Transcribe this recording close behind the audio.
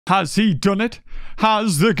Has he done it?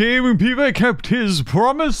 Has the Gaming Beaver kept his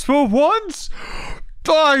promise for once?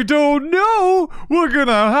 I don't know. We're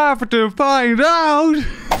gonna have to find out.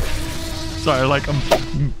 Sorry, like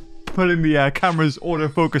I'm putting the camera's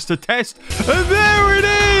autofocus to test. And there it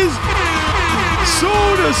is!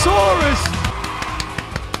 Sonorsaurus!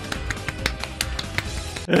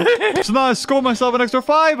 So now I scored myself an extra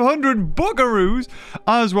 500 buckaroos,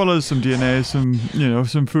 as well as some DNA,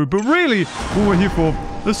 some food. But really, what we're here for,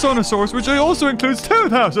 the Sonorsaurus, which also includes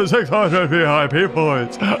 2,600 VIP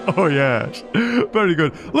points. Oh yes, very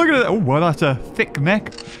good. Look at it. Oh, well, that's a thick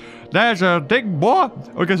neck. There's a big boy.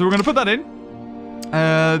 Okay, so we're gonna put that in.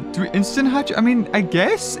 Do we instant hatch? I mean, I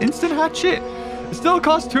guess instant hatch it. It still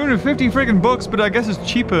costs 250 friggin' bucks, but I guess it's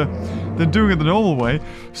cheaper than doing it the normal way.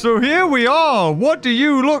 So here we are. What do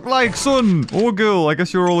you look like, son? Or girl? I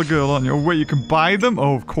guess you're all a girl, aren't you? Oh, wait, you can buy them?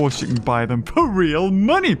 Oh, of course you can buy them for real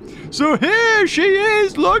money. So here she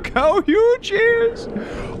is. Look how huge she is.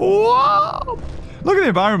 Wow. Look at the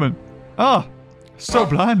environment. Ah. So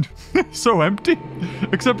bland. So empty.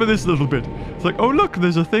 Except for this little bit. It's like, oh look,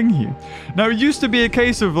 there's a thing here. Now, it used to be a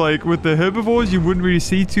case of like, with the herbivores, you wouldn't really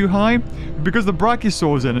see too high. Because the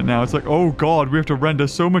brachiosaur's in it now, it's like, oh god, we have to render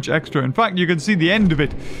so much extra. In fact, you can see the end of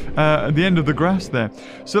it. At the end of the grass there.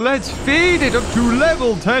 So let's feed it up to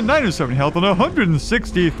level 10. 970 health and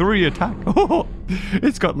 163 attack. Oh,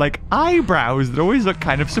 it's got like eyebrows that always look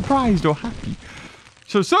kind of surprised or happy.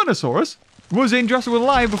 So Sonorsaurus was in Jurassic World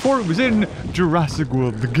Live before it was in Jurassic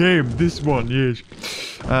World, the game. This one, yes.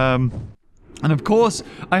 And of course,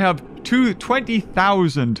 I have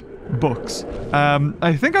 20,000 bucks.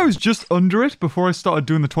 I think I was just under it before I started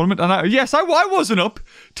doing the tournament. And yes, I wasn't up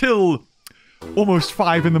till almost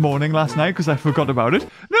 5 in the morning last night because I forgot about it.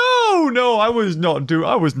 No, I was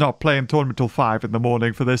not playing tournament till 5 in the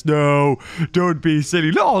morning for this. No, don't be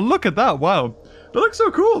silly. No, look at that. Wow. That looks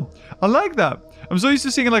so cool. I like that. I'm so used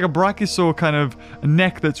to seeing like a brachiosaur kind of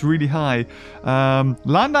neck that's really high.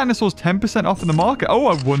 Land dinosaurs 10% off in the market. Oh,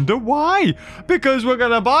 I wonder why. Because we're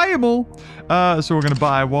going to buy them all. So we're going to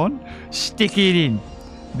buy one. Stick it in.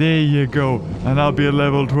 There you go. And I'll be at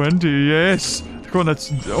level 20. Yes. Come on,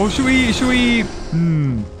 that's... Oh, should we... I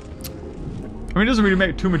mean, it doesn't really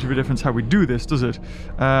make too much of a difference how we do this, does it?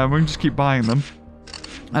 We can just keep buying them.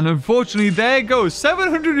 And unfortunately, there goes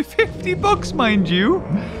 750 bucks, mind you.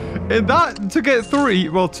 And that, to get 3,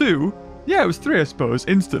 well, 2, yeah, it was 3, I suppose,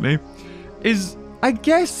 instantly, is, I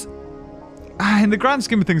guess, in the grand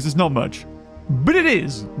scheme of things, it's not much. But it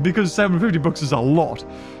is, because 750 bucks is a lot.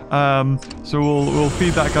 So we'll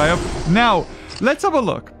feed that guy up. Now, let's have a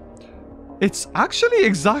look. It's actually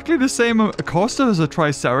exactly the same cost as a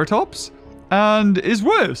Triceratops. And is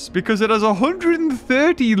worse, because it has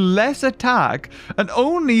 130 less attack and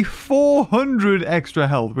only 400 extra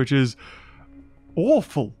health, which is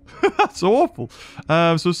awful. That's awful.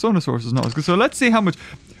 So Sonorsaurus is not as good. So let's see how much.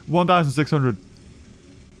 1,600.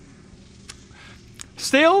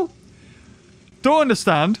 Still, don't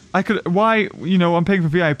understand. Why, I'm paying for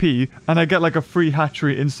VIP and I get like a free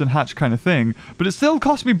hatchery, instant hatch kind of thing. But it still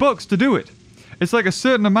costs me bucks to do it. It's like a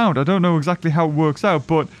certain amount. I don't know exactly how it works out,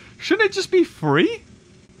 but shouldn't it just be free?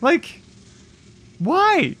 Like,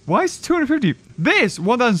 why? Why is it 250? This,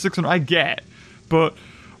 1,600, I get. But,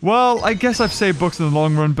 well, I guess I've saved bucks in the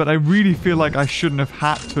long run, but I really feel like I shouldn't have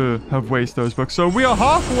had to have wasted those bucks. So we are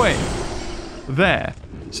halfway there.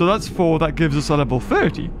 So that's 4. That gives us a level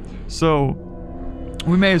 30. So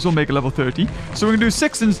we may as well make a level 30. So we're going to do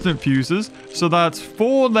 6 instant fuses. So that's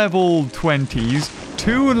 4 level 20s,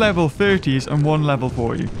 2 level 30s, and 1 level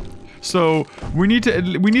 40. So we need to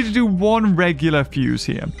do 1 regular fuse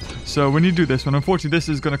here. So we need to do this one. Unfortunately, this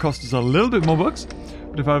is going to cost us a little bit more bucks.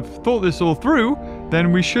 But if I've thought this all through,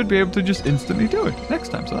 then we should be able to just instantly do it next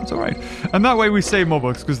time. So that's all right. And that way we save more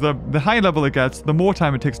bucks, because the higher level it gets, the more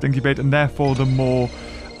time it takes to incubate, and therefore the more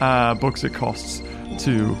bucks it costs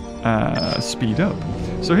to speed up.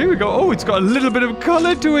 So here we go. Oh, it's got a little bit of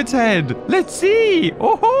color to its head. Let's see.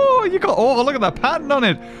 Oh, look at that pattern on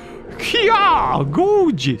it. Yeah,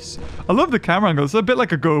 gorgeous. I love the camera angle. It's a bit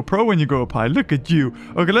like a GoPro when you go up high. Look at you.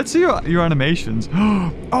 Okay, let's see your animations.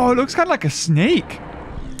 Oh, it looks kind of like a snake.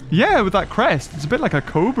 Yeah, with that crest. It's a bit like a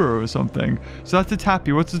cobra or something. So that's its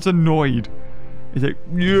happy. What's its annoyed? It's like,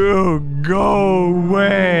 you go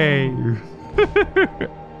away.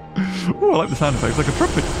 Oh, I like the sound effects. Like a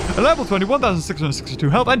trumpet. A level 20, 1,662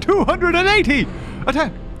 health, and 280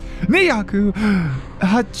 attack. Niyaku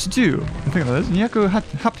Hachu. I think that is. Niyaku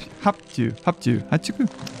Hapju. Hachuku.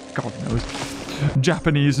 God knows.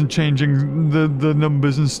 Japanese and changing the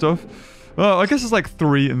numbers and stuff. Oh, I guess it's like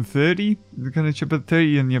 3 and 30. You're going to chip at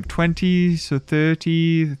 30 and you have 20. So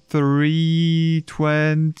 30, 3,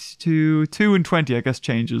 22, 2 and 20, I guess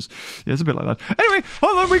changes. Yeah, it's a bit like that. Anyway,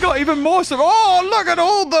 hold on, we got even more stuff. Oh, look at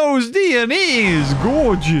all those DNAs.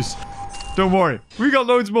 Gorgeous. Don't worry. We got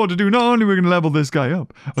loads more to do. Not only are we going to level this guy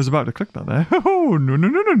up. I was about to click that there. Oh,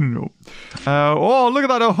 no. Oh, look at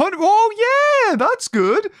that. 100. Oh, yeah. That's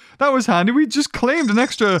good. That was handy. We just claimed an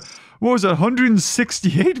extra, what was it,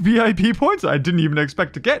 168 VIP points I didn't even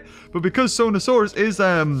expect to get. But because Sonorsaurus is,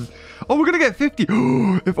 oh, we're going to get 50.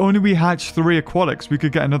 If only we hatch 3 aquatics, we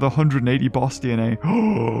could get another 180 boss DNA.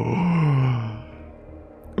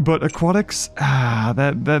 But aquatics,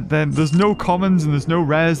 there's no commons and there's no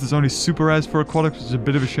rares. There's only super rares for aquatics, which is a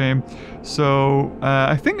bit of a shame. So,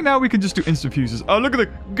 I think now we can just do instant fuses. Oh, look at the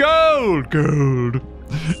gold.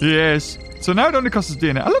 Yes. So now it only costs us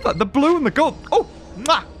DNA. I love that. The blue and the gold. Oh,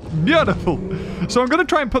 mwah, beautiful. So I'm going to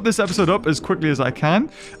try and put this episode up as quickly as I can.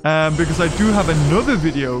 Because I do have another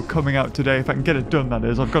video coming out today. If I can get it done, that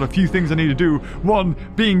is. I've got a few things I need to do. One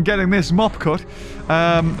being getting this mop cut.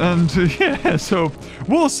 Yeah, so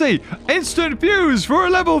we'll see. Instant fuse for a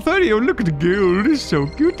level 30. Oh, look at the gold. It's so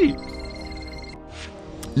cutie.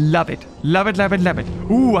 Love it. Love it.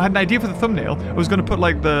 Ooh, I had an idea for the thumbnail. I was going to put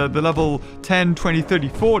like the level 10, 20, 30,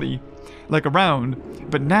 40 like around.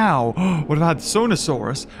 But now, what if I had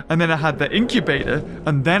Sonorsaurus, and then I had the incubator,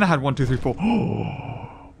 and then I had 1, 2, 3, 4.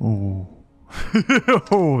 Oh.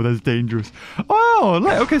 Oh, that's dangerous. Oh,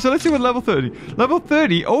 okay, so let's see what level 30. Level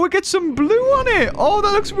 30. Oh, it gets some blue on it. Oh,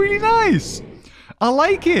 that looks really nice. I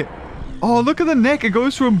like it. Oh, look at the neck. It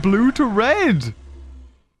goes from blue to red.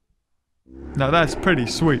 Now, that's pretty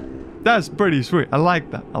sweet. That's pretty sweet. I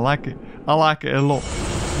like that. I like it. I like it a lot.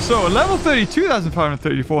 So, level 30,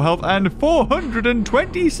 2,534 health and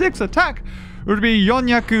 426 attack would be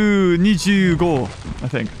Yonyaku Nijugo, I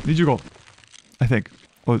think. Nijugo. I think.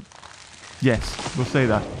 Or, yes, we'll say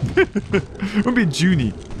that. It would be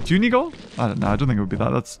Junigo? I don't know. I don't think it would be that.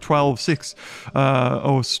 That's 12.6.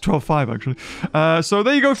 Oh, it's 12.5 actually. So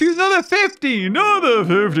there you go. Fuse another 50. Another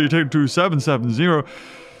 50. Take 2770.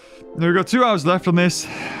 Now we've got 2 hours left on this.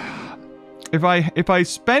 If I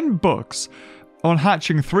spend bucks on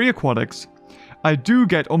hatching 3 aquatics, I do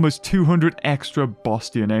get almost 200 extra boss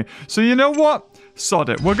DNA. So you know what? Sod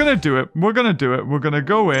it. We're going to do it. We're going to do it. We're going to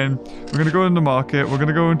go in. We're going to go in the market. We're going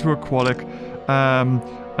to go into aquatic. And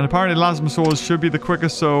apparently Lasmosaurus should be the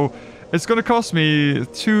quickest. So it's going to cost me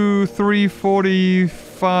 2, 3,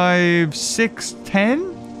 45, 6,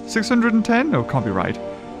 10? 610? No, can't be right.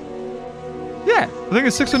 Yeah, I think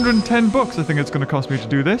it's 610 bucks I think it's going to cost me to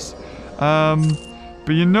do this. But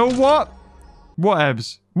you know what?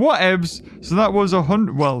 Whatevs. So that was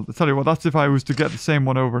 100. Well, I'll tell you what, that's if I was to get the same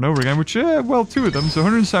one over and over again, which, well, 2 of them. So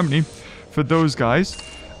 170 for those guys.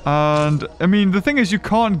 And, I mean, the thing is, you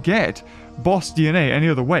can't get boss DNA any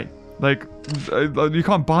other way. Like, you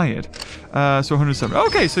can't buy it. So 170.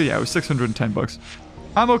 Okay, so yeah, it was 610 bucks.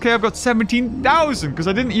 I'm okay, I've got 17,000 because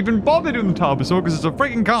I didn't even bother doing the Tarbosaur because it's a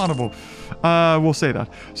freaking carnival. We'll say that.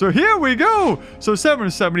 So here we go. So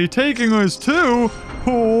 770 taking us to,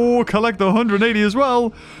 collect the 180 as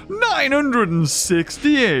well.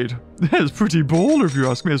 968. That's pretty baller if you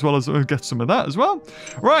ask me, as well as get some of that as well.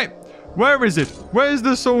 Right. Where is it? Where's the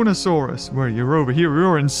Sonorsaurus? Where you're over here.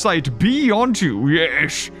 You're in sight B, aren't you?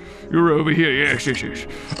 Yes. You're over here. Yes.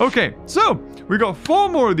 Okay, so we got 4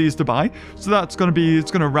 more of these to buy. So that's going to be,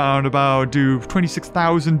 it's going to round about do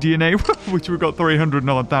 26,000 DNA, which we got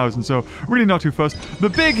 301,000. So really not too fast. The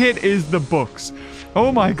big hit is the books.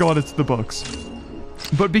 Oh my god, it's the books.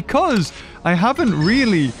 But because I haven't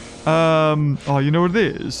really, oh, you know what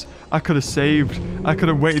it is? I could have saved, I could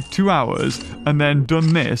have waited 2 hours and then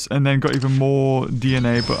done this and then got even more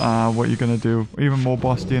DNA, but what are you going to do? Even more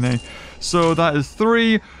boss DNA. So that is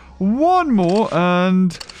 3, 1 more,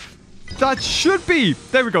 and that should be,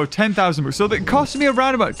 there we go, 10,000 bucks. So that cost me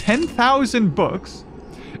around about 10,000 bucks,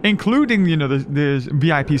 including, you know, the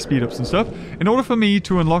VIP speed ups and stuff, in order for me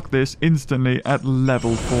to unlock this instantly at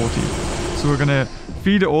level 40. So we're going to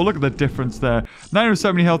feed it all. Look at the difference there.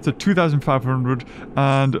 970 health to 2,500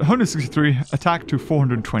 and 163 attack to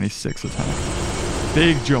 426 attack.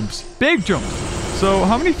 Big jumps. Big jumps. So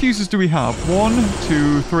how many fuses do we have? 1,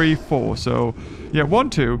 2, 3, 4. So yeah, 1,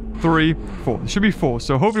 2, 3, 4. There should be 4.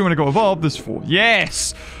 So hopefully when I go evolve, there's 4.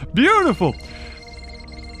 Yes! Beautiful!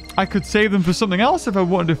 I could save them for something else if I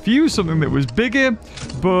wanted to fuse something that was bigger,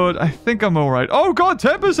 but I think I'm alright. Oh god,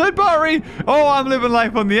 10% battery! Oh, I'm living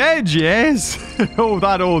life on the edge, yes! Oh,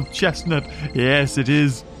 that old chestnut. Yes, it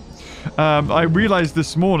is. I realized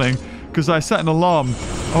this morning, because I set an alarm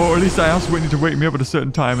Or at least I asked Whitney to wake me up at a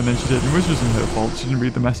certain time, and then she didn't, which wasn't her fault. She didn't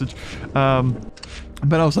read the message.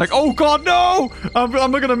 But I was like, oh god, no!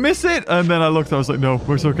 Am I gonna miss it? And then I looked, I was like, no,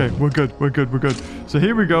 it's okay. We're good. So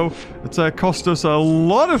here we go. It's cost us a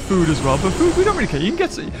lot of food as well. But food, we don't really care. You can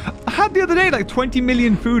get... I had the other day like 20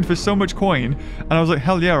 million food for so much coin. And I was like,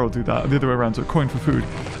 hell yeah, I'll do that. The other way around, so coin for food.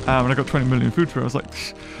 And I got 20 million food for it. I was like,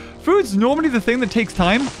 food's normally the thing that takes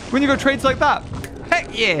time when you got trades like that.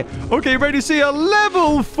 Heck yeah. Okay, ready to see a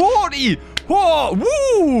level 40. Whoa,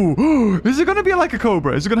 woo! Is it going to be like a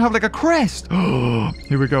cobra? Is it going to have like a crest?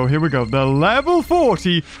 Here we go. The level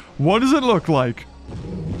 40. What does it look like?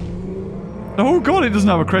 Oh god, it doesn't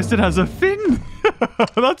have a crest. It has a fin.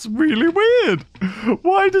 That's really weird.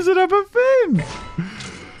 Why does it have a fin?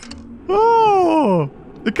 Oh,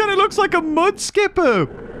 it kind of looks like a mud skipper.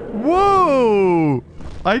 Whoa.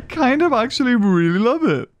 I kind of actually really love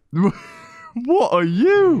it. What are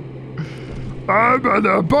you? I'm an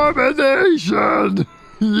abomination!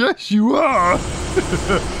 Yes, you are!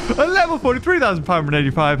 A level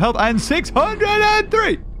 43,585 health and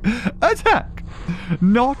 603 attack!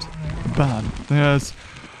 Not bad. Yes.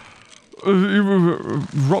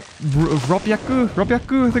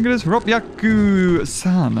 Robyaku, I think it is.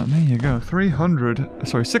 Robyaku-san. There you go.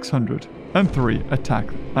 603 attack.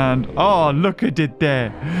 And, oh, look at it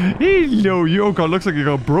there. Hello, you. Oh, God, looks like you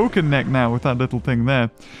got a broken neck now with that little thing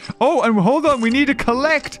there. Oh, and hold on. We need to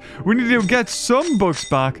collect. We need to get some books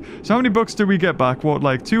back. So how many books do we get back? What,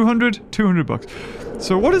 like 200? 200 bucks.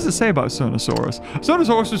 So what does it say about Sonosaurus?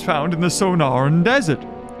 Sonosaurus was found in the Sonoran Desert.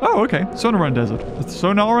 Oh, okay. Sonoran Desert. It's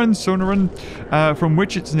Sonoran, from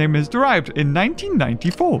which its name is derived in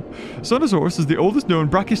 1994. Sonosaurus is the oldest known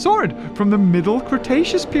brachiosaurid from the Middle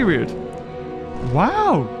Cretaceous period.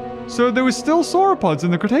 Wow. So there was still sauropods in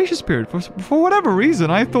the Cretaceous period. For whatever reason,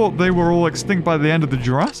 I thought they were all extinct by the end of the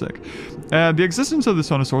Jurassic. The existence of the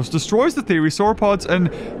Sonosaurus destroys the theory sauropods and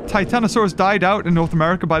Titanosaurus died out in North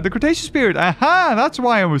America by the Cretaceous period. Aha! That's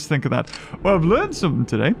why I was thinking that. Well, I've learned something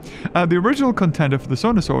today. The original contender for the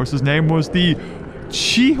Sonosaurus' name was the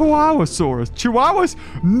Chihuahuasaurus. Chihuahuas?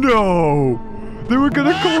 No! They were going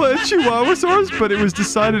to call it a Chihuahuasaurus, but it was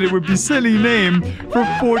decided it would be a silly name for a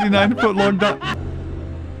 49-foot-long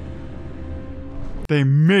They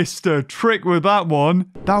missed a trick with that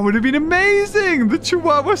one. That would have been amazing. The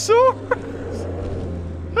Chihuahuasaurus.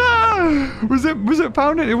 Was it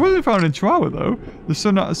found in? It wasn't found in Chihuahua though. The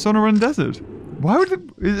Sonoran Desert. Why would it?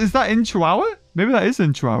 Is that in Chihuahua? Maybe that is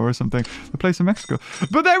in Chihuahua or something. The place in Mexico.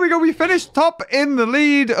 But there we go. We finished top in the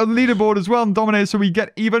leaderboard as well and dominated, so we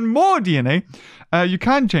get even more DNA. You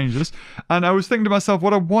can change this. And I was thinking to myself,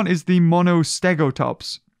 what I want is the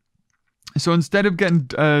monostegotops. So instead of getting,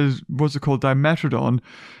 what's it called, Dimetrodon,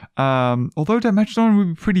 although Dimetrodon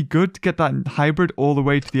would be pretty good to get that hybrid all the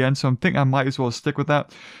way to the end, so I'm thinking I might as well stick with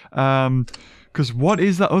that. Because what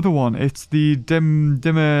is that other one? It's the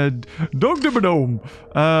Dimmadome.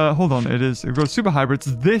 Hold on, it goes super hybrid.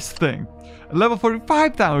 It's this thing. Level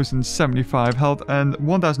 45,075 health and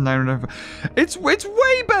 1,900. It's way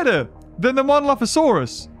better than the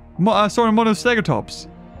Monolophosaurus. Monostegotops.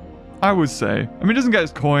 I would say. I mean, it doesn't get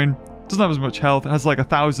its coin. Doesn't have as much health. It has like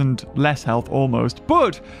 1,000 less health almost.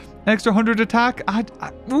 But an extra 100 attack.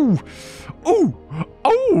 Ooh.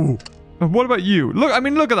 What about you? Look, I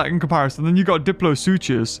mean, look at that in comparison. Then you got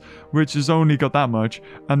Diplosuchus, which has only got that much.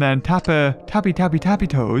 And then Tappy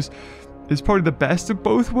Toes is probably the best of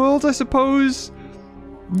both worlds, I suppose.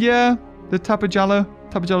 Yeah, the Tapajala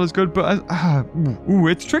is good, but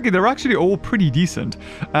it's tricky. They're actually all pretty decent.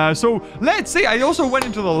 So let's see. I also went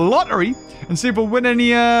into the lottery and see if we'll win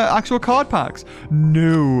any actual card packs.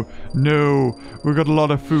 No. We've got a lot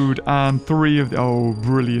of food and 3 of the... Oh,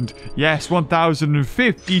 brilliant. Yes,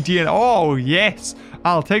 1,050 DNA. Oh, yes.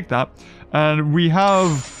 I'll take that. And we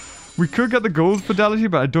could get the gold fidelity,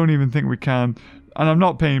 but I don't even think we can. And I'm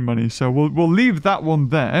not paying money, so we'll leave that one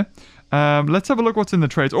there. Let's have a look what's in the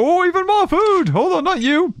trades. Oh, even more food! Hold on, not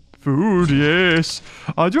you! Food, yes.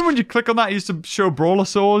 Do you remember when you click on that, it used to show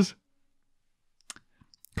Brawlosaurs?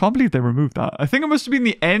 Can't believe they removed that. I think it must have been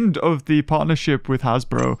the end of the partnership with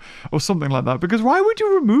Hasbro or something like that. Because why would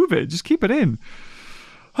you remove it? Just keep it in.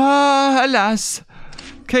 Alas.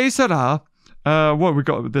 Que sera? What we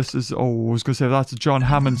got? This is... Oh, I was going to say that's a John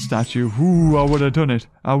Hammond statue. Ooh, I would have done it.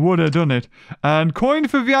 And coin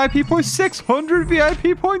for VIP points. 600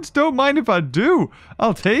 VIP points. Don't mind if I do.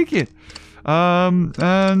 I'll take it.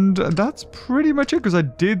 And that's pretty much it, because I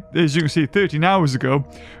did, as you can see, 13 hours ago.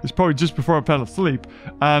 It's probably just before I fell asleep.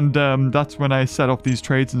 And that's when I set off these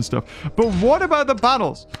trades and stuff. But what about the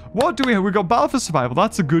battles? What do we have? We got Battle for Survival.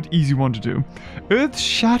 That's a good, easy one to do. Earth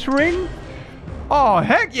Shattering? Oh,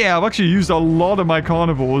 heck yeah. I've actually used a lot of my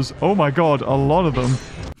carnivores. Oh my god, a lot of them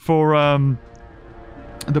for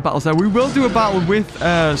the battles there. We will do a battle with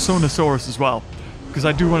Sonorsaurus as well, because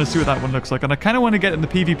I do want to see what that one looks like. And I kind of want to get in the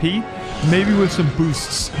PvP, maybe with some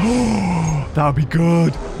boosts. Oh, that would be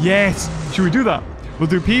good. Yes. Should we do that? We'll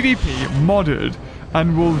do PvP modded,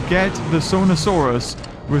 and we'll get the Sonorsaurus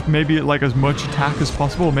with maybe like as much attack as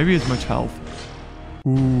possible, maybe as much health.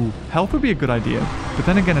 Ooh, health would be a good idea. But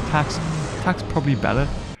then again, attack's probably better.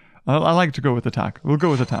 I like to go with attack. We'll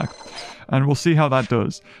go with attack. And we'll see how that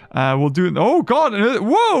does. We'll do... Oh, God.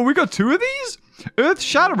 Whoa, we got 2 of these? Earth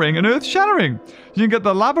Shattering and Earth Shattering. You can get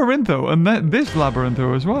the Labyrintho and this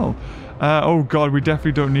Labyrintho as well. Oh, God, we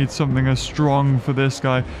definitely don't need something as strong for this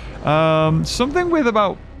guy. Something with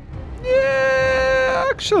about... Yeah,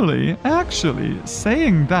 actually,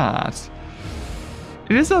 saying that,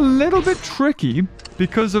 it is a little bit tricky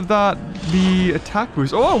because of that, the attack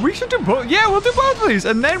boost. Oh, we should do both. Yeah, we'll do both of these,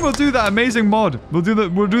 and then we'll do that amazing mod. We'll do the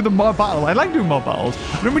mod battle. I like doing mod battles.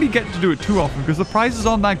 I don't really get to do it too often because the prizes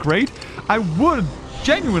aren't that great. I would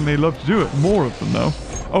genuinely love to do it. More of them, though.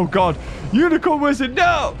 Oh, God. Unicorn Wizard,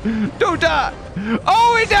 no! Don't die!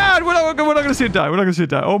 Oh, it died! We're not going to see it die. We're not going to see it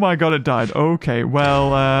die. Oh, my God, it died. Okay,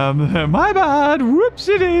 well, my bad.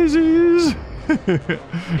 Whoopsie daisies.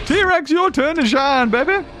 T-Rex, your turn to shine,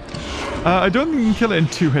 baby. I don't think you can kill it in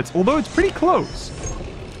 2 hits, although it's pretty close.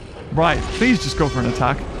 Right, please just go for an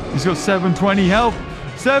attack. He's got 720 health.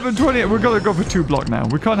 720. We're going to go for 2 block now.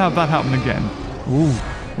 We can't have that happen again. Ooh,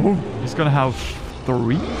 he's going to have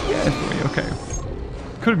 3? Yeah, 3. Okay.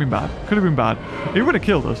 Could have been bad. Could have been bad. It would have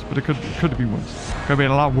killed us, but it could have been worse. Could have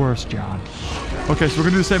been a lot worse, John. Okay, so we're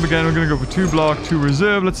going to do the same again. We're going to go for 2 block, 2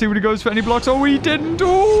 reserve. Let's see what he goes for any blocks. Oh, he didn't.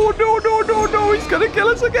 Oh, no. He's going to kill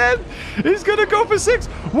us again. He's going to go for 6.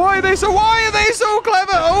 Why are they so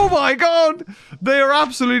clever? Oh, my God. They are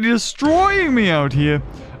absolutely destroying me out here.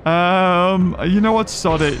 You know what?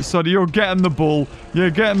 Sod it. You're getting the bull.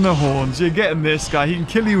 You're getting the horns. You're getting this guy. He can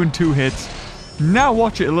kill you in 2 hits. Now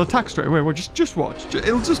watch it. It'll attack straight away. Well, just watch.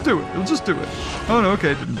 It'll just do it. Oh, no.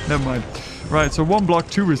 Okay. It didn't. Never mind. Right. So 1 block,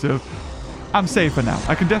 2 reserve. I'm safer now.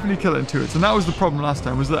 I can definitely kill it in 2 hits. And that was the problem last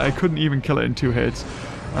time, was that I couldn't even kill it in 2 hits.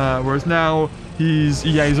 Whereas now, he's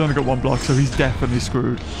only got 1 block, so he's definitely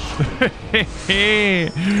screwed.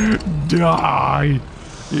 Die.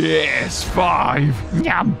 Yes, 5.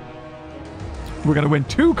 Yum. We're going to win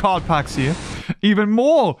 2 card packs here. Even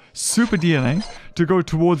more Super DNA to go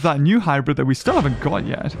towards that new hybrid that we still haven't got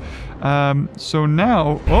yet. So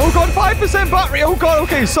now... Oh, God, 5% battery. Oh, God.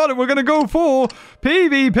 Okay, solid. We're going to go for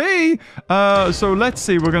PvP. So let's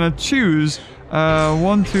see. We're going to choose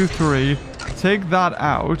 1, 2, 3. Take that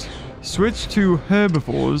out. Switch to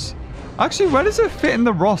herbivores. Actually, where does it fit in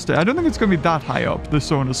the roster? I don't think it's going to be that high up, the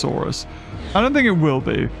Sonorsaurus. I don't think it will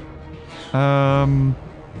be.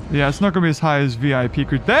 Yeah, it's not going to be as high as VIP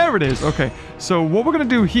creature. There it is. Okay, so what we're going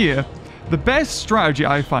to do here, the best strategy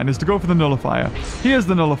I find is to go for the nullifier. Here's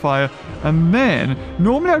the nullifier. And then,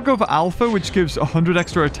 normally I'd go for alpha, which gives 100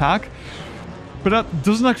 extra attack. But that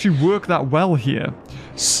doesn't actually work that well here.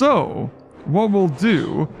 So, what we'll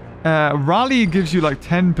do... Rally gives you like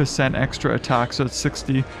 10% extra attack, so it's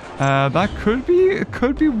 60. That could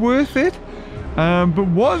be worth it. But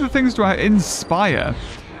what other things do I... Inspire.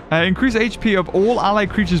 Increase HP of all allied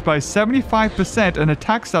creatures by 75% and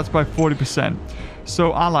attack stats by 40%.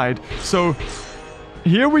 So allied. So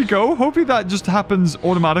here we go. Hopefully that just happens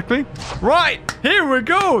automatically. Right, here we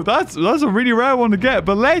go. That's a really rare one to get.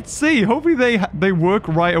 But let's see. Hopefully they work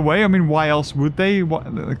right away. I mean, why else would they?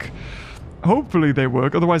 Hopefully they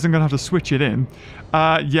work. Otherwise, I'm gonna have to switch it in.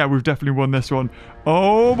 Yeah, we've definitely won this one.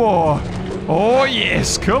 Oh boy. Oh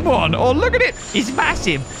yes, come on. Oh, look at it. It's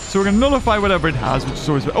massive. So we're gonna nullify whatever it has, which is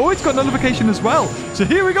always... Oh, it's got nullification as well. So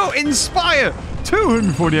here we go. Inspire.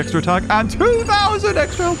 240 extra attack and 2,000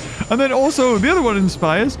 extra health. And then also the other one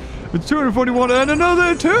inspires with 241 and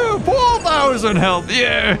another 4,000 health.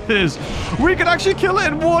 Yeah, it is. We can actually kill it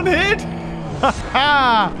in 1 hit. Ha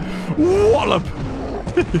ha. Wallop.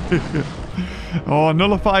 Oh,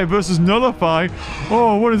 nullify versus nullify.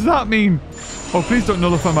 Oh, what does that mean? Oh, please don't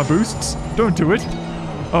nullify my boosts. Don't do it.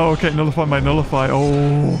 Oh, okay, nullify my nullify.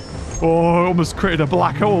 Oh, I almost created a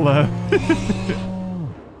black hole there.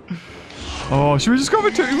 Oh, should we just go for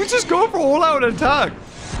 2? We just go for all-out attack.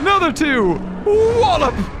 Another 2.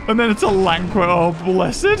 Wallop. And then it's a Lanquet. Oh,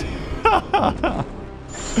 blessed.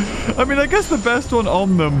 I mean, I guess the best one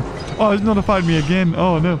on them... Oh, it's notified me again.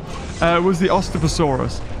 Oh, no. Was the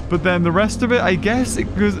Osteosaurus. But then the rest of it, I guess,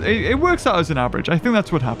 it works out as an average. I think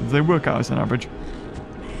that's what happens. They work out as an average.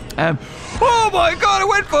 Oh my god, I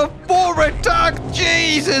went for 4 attack!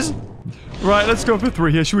 Jesus! Right, let's go for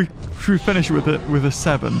 3 here. Should we should we finish it with a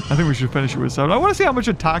 7? I think we should finish it with 7. I want to see how much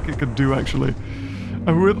attack it can do, actually.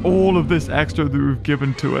 And with all of this extra that we've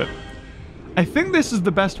given to it. I think this is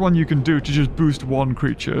the best one you can do to just boost one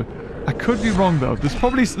creature. I could be wrong, though. There's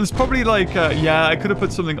probably like, yeah, I could have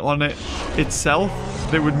put something on it itself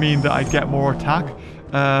that would mean that I get more attack.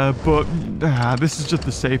 But this is just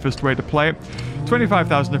the safest way to play it.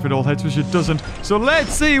 25,000 if it all hits, which it doesn't. So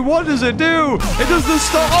let's see, what does it do? It does the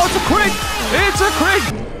stuff. Oh, it's a crit! It's a crit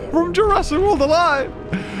from Jurassic World Alive.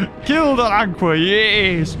 Kill the Aqua,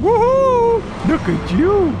 yes. Woohoo! Look at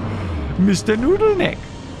you, Mr. Noodleneck.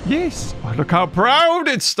 Yes. Oh, look how proud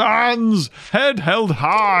it stands. Head held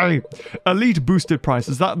high. Elite boosted price.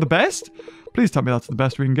 Is that the best? Please tell me that's the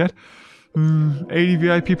best we can get. 80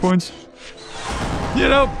 VIP points. You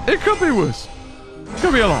know, it could be worse.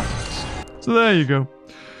 Could be a lot worse. So there you go.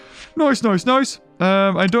 Nice, nice, nice.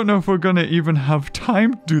 I don't know if we're gonna even have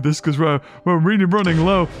time to do this because we're really running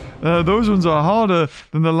low. Those ones are harder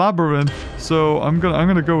than the labyrinth, so I'm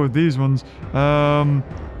gonna go with these ones.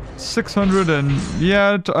 600 and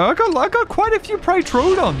yeah, I got quite a few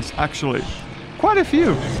Prytrodons actually, quite a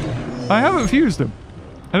few. I haven't fused them.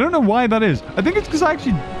 I don't know why that is. I think it's because I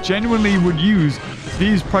actually genuinely would use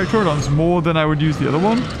these Prytrodons more than I would use the other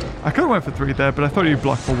one. I could have went for 3 there, but I thought he'd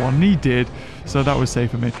block for 1, and he did, so that was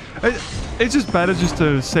safe for me. It's just better just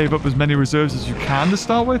to save up as many reserves as you can to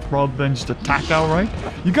start with, rather than just attack outright.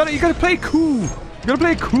 You gotta play cool. You gotta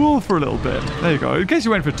play cool for a little bit. There you go. In case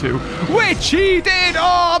you went for 2, which he did.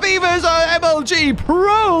 Oh, Beavers are MLG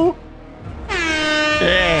Pro.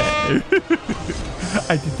 Yeah.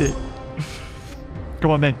 I did it.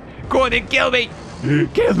 Come on then. Go on then, kill me.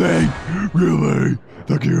 Kill me. Really?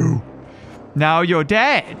 Thank you. Now you're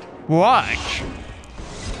dead. Watch.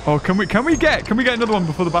 Oh, can we get another one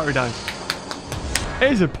before the battery dies?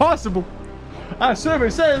 Is it possible? Our survey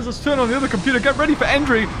says let's turn on the other computer, get ready for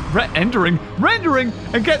rendering,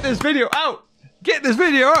 and get this video out. Get this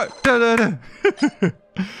video out. Da, da, da.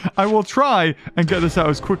 I will try and get this out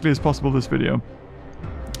as quickly as possible, this video.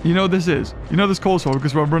 You know what this is? You know this calls for,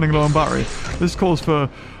 because we're running low on battery. This calls for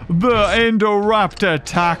the Endoraptor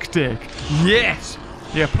tactic. Yes!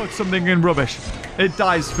 Yeah, put something in rubbish. It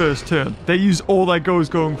dies first turn. They use all their goes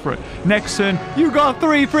going for it. Next turn, you got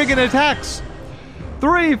 3 friggin' attacks.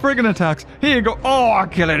 3 friggin' attacks. Here you go. Oh, I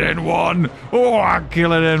kill it in 1. Oh, I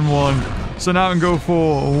kill it in 1. So now I can go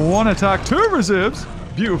for 1 attack, 2 reserves.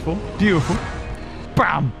 Beautiful, beautiful.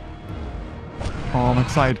 Bam! Oh, I'm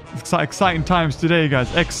excited. Exciting times today,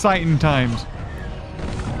 guys. Exciting times.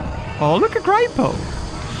 Oh, look at Grippo.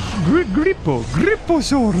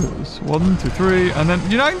 Gripposaurus. 1, 2, 3. And then,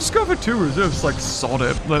 you know, I can just go for 2 reserves, like, sod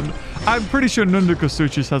it. I'm pretty sure Nundicus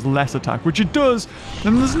has less attack, which it does.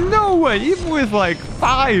 And there's no way, even with, like,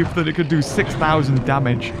 5, that it could do 6,000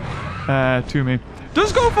 damage to me.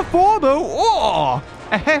 Does go for 4, though. Oh,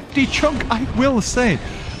 a hefty chunk, I will say.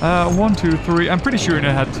 1, 2, 3. I'm pretty sure it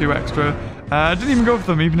had 2 extra. Didn't even go for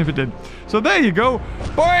them, even if it did. So there you go.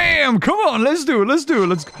 Bam! Come on, let's do it. Let's do it.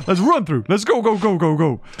 Let's run through. Let's go, go, go, go,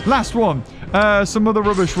 go. Last one. Some other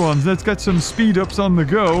rubbish ones. Let's get some speed ups on the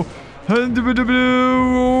go.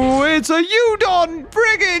 It's a Udon!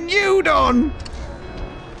 Friggin' Udon!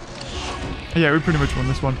 Yeah, we pretty much won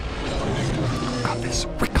this one. We got this.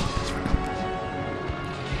 We got this. We got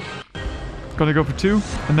this. Gotta go for 2,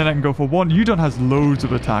 and then I can go for 1. Udon has loads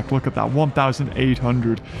of attack. Look at that.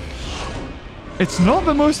 1,800. It's not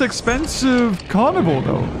the most expensive carnivore,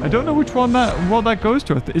 though. I don't know which one what that goes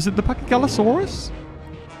to. Is it the Pachycelosaurus?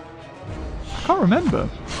 I can't remember.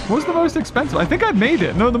 What was the most expensive? I think I made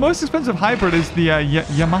it. No, the most expensive hybrid is the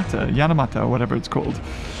Yanamata, or whatever it's called.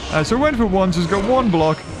 So we went for 1, so it's got 1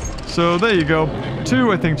 block. So there you go.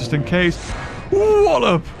 2, I think, just in case.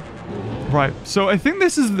 Wallop! Right, so I think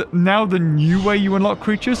this is now the new way you unlock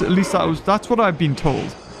creatures. At least that's what I've been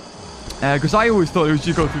told. Because I always thought it was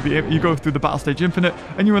you go through the battle stage infinite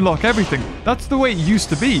and you unlock everything. That's the way it used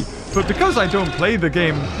to be. But because I don't play the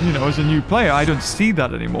game, you know, as a new player, I don't see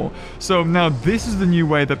that anymore. So now this is the new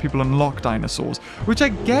way that people unlock dinosaurs, which I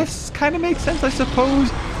guess kind of makes sense, I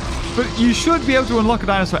suppose. But you should be able to unlock a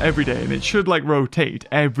dinosaur every day, and it should like rotate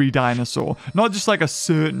every dinosaur, not just like a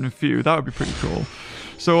certain few. That would be pretty cool.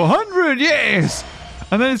 So 100, yes.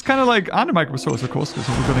 And then it's kind of like Animicrosaurus, of course, because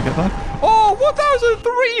we're going to get that. Oh,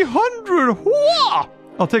 1,300! Whoa!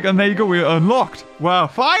 I'll take it, and there you go, we unlocked. Wow,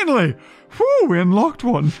 finally! Whew, we unlocked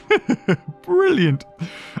one. Brilliant.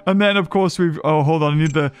 And then, of course, oh, hold on, I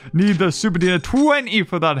need the Super Dino 20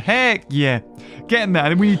 for that. Heck yeah. Getting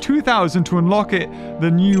that. And we need 2,000 to unlock it,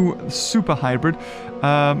 the new Super Hybrid.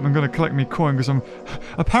 I'm going to collect me coin because I'm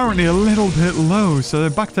apparently a little bit low. So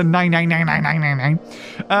back to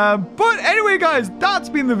 9999999. But anyway, guys, that's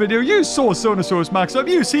been the video. You saw Sonorsaurus max up.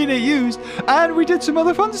 You've seen it used. And we did some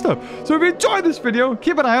other fun stuff. So if you enjoyed this video,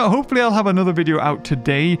 keep an eye out. Hopefully, I'll have another video out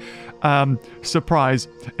today. Surprise.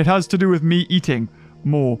 It has to do with me eating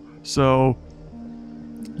more. So,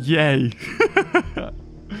 yay. But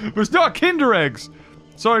it's not Kinder Eggs.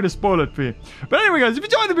 Sorry to spoil it for you. But anyway, guys, if you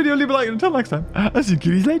enjoyed the video, leave a like. And until next time, I'll see you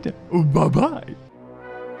kitties later. Bye-bye.